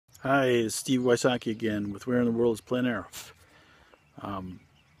Hi, it's Steve Wysocki again with Where in the World is Plein Air.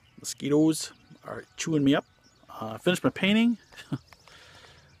 Mosquitoes are chewing me up. I finished my painting.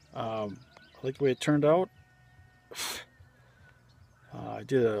 I like the way it turned out. I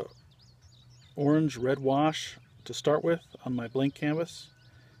did a orange red wash to start with on my blank canvas,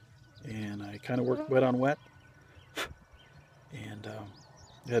 and I kind of worked wet on wet. And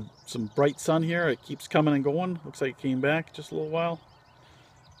had some bright sun here. It keeps coming and going. Looks like it came back just a little while.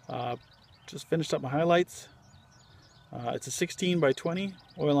 Just finished up my highlights. It's a 16 by 20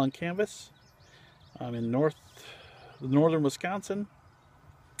 oil on canvas. I'm in northern Wisconsin,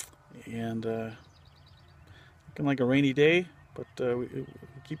 and looking like a rainy day, but we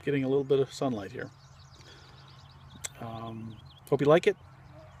keep getting a little bit of sunlight here. Hope you like it.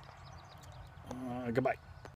 Goodbye.